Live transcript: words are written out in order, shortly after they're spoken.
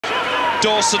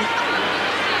Dawson,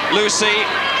 Lucy,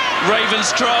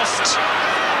 Ravenscroft.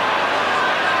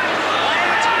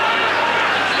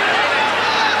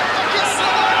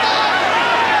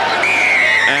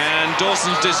 And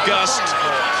Dawson's disgust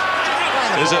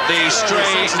is at the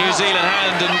stray New Zealand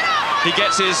hand, and he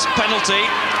gets his penalty.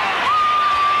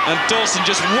 And Dawson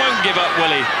just won't give up,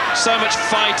 will he? So much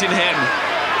fight in him.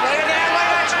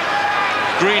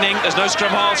 Greening, there's no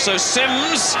scrum half, so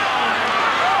Sims.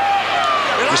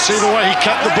 You see the way he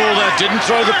kept the ball there, didn't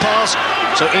throw the pass,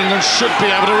 so England should be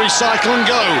able to recycle and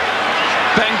go.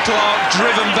 Ben Clark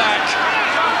driven back.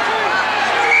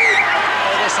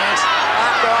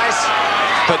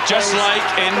 But just like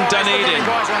in Dunedin,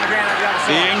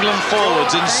 the England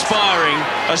forwards inspiring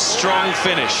a strong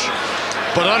finish.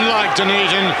 But unlike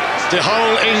Dunedin, the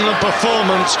whole England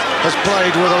performance has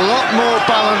played with a lot more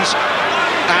balance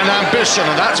and ambition,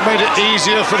 and that's made it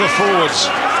easier for the forwards.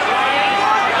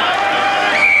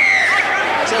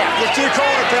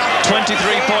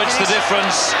 23 points the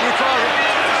difference.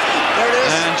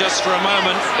 And just for a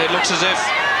moment, it looks as if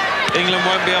England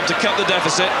won't be able to cut the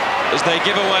deficit as they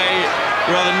give away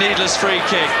a rather needless free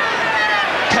kick.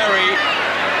 Perry.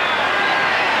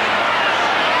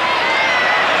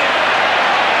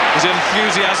 His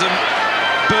enthusiasm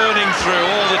burning through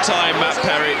all the time, Matt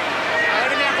Perry.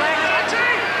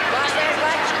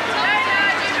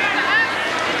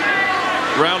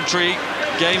 Roundtree,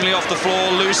 gamely off the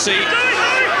floor, Lucy.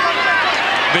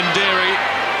 Vindiri.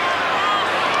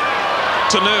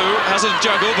 Tanu has a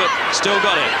juggle, but still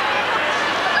got it.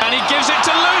 And he gives it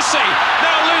to Lucy.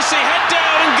 Now Lucy, head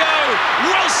down and go.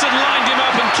 Wilson lined him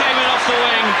up and came in off the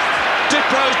wing.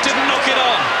 Diprose didn't knock it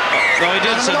on. No, he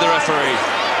did, said the referee.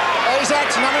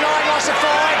 Number 9, lost it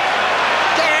forward.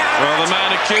 Get out. Well, the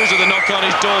man accused of the knock-on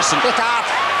is Dawson. Get up.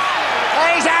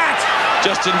 He's out.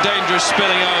 Just in danger of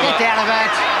spilling over. Get out of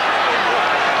it.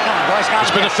 Come on, boys.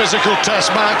 It's been a physical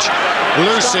test match.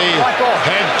 Lucy,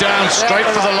 head down, straight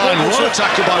for the line. What a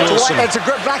tackle by Wilson. It's a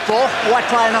black ball. White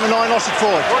player, number 9, lost it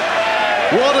forward.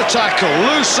 What a tackle.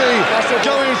 Lucy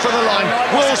going for the line.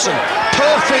 Wilson,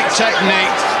 perfect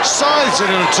technique. Sides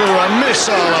it into a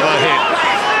missile of a hit.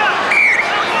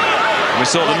 We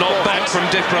saw the knock back from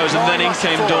Diprose, and then in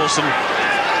came Dawson,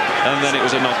 and then it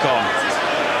was a knock-on.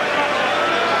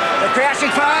 They're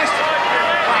crouching first.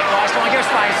 Right, guys, come on, give us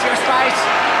space, give us space.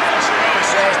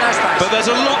 There's no space. But there's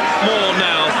a lot more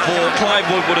now for Clive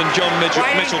Woodward and John Mitchell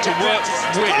to work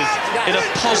with in a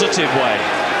positive way.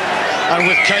 And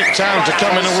with Cape Town to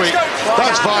come in a week,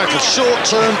 that's vital,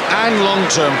 short-term and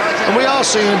long-term. And we are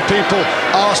seeing people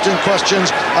asking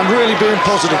questions and really being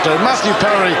positive there. Matthew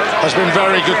Perry has been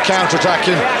very good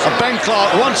counter-attacking. And Ben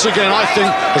Clark, once again, I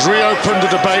think, has reopened the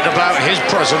debate about his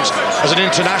presence as an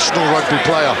international rugby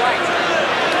player.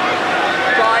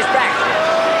 Guys, back.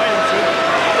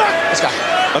 Let's go.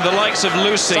 And the likes of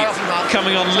Lucy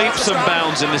coming on leaps and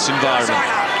bounds in this environment.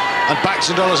 And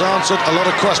Baxendale has answered a lot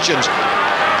of questions.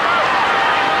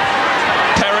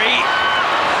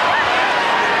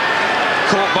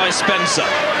 Caught by Spencer.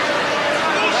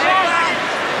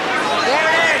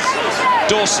 There it is.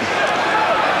 Dawson.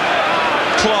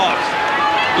 Clark.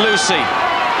 Lucy.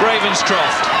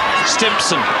 Ravenscroft.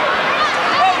 Stimpson.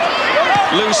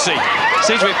 Lucy.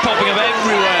 Seems to be popping up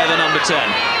everywhere, the number 10.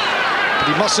 But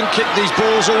he mustn't kick these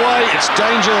balls away. It's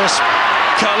dangerous.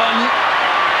 Cullen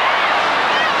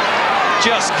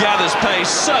just gathers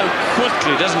pace so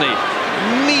quickly, doesn't he?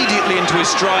 Immediately into his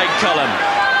stride, Cullen.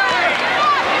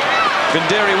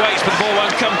 Vindiri waits, but the ball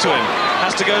won't come to him.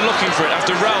 Has to go looking for it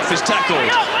after Ralph is tackled.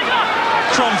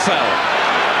 Cromfell.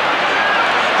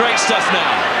 Great stuff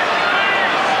now.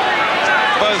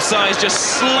 Both sides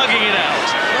just slugging it out.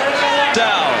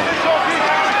 Dow.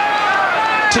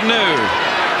 Tanu.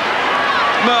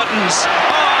 Mertens.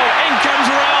 Oh, in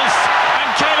comes Ralph. And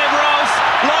Caleb Ralph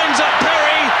lines up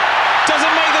Perry.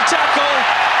 Doesn't make the tackle.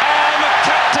 And the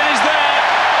captain is there.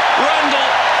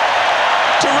 Randall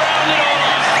to round it all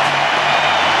off.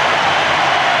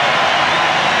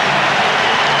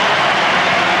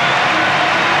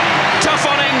 Tough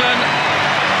on England.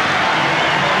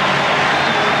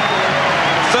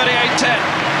 38-10.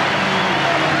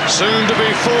 Soon to be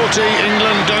 40.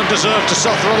 England don't deserve to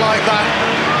suffer like that.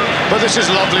 But this is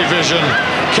lovely vision.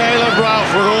 Caleb Ralph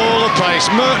with all the pace.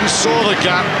 Mertens saw the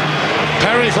gap.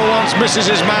 Perry for once misses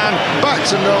his man.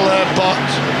 Baxendale there, but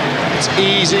it's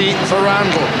easy for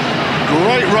Randall.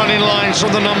 Great running lines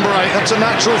from the number 8. That's a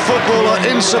natural footballer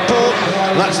in support.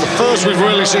 And that's the first we've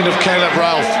really seen of Caleb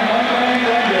Ralph.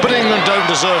 But England don't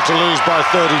deserve to lose by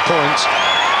 30 points.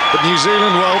 But New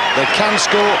Zealand, well, they can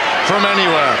score from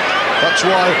anywhere. That's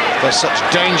why they're such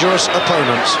dangerous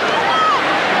opponents.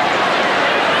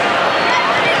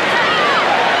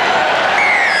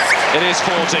 It is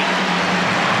 40.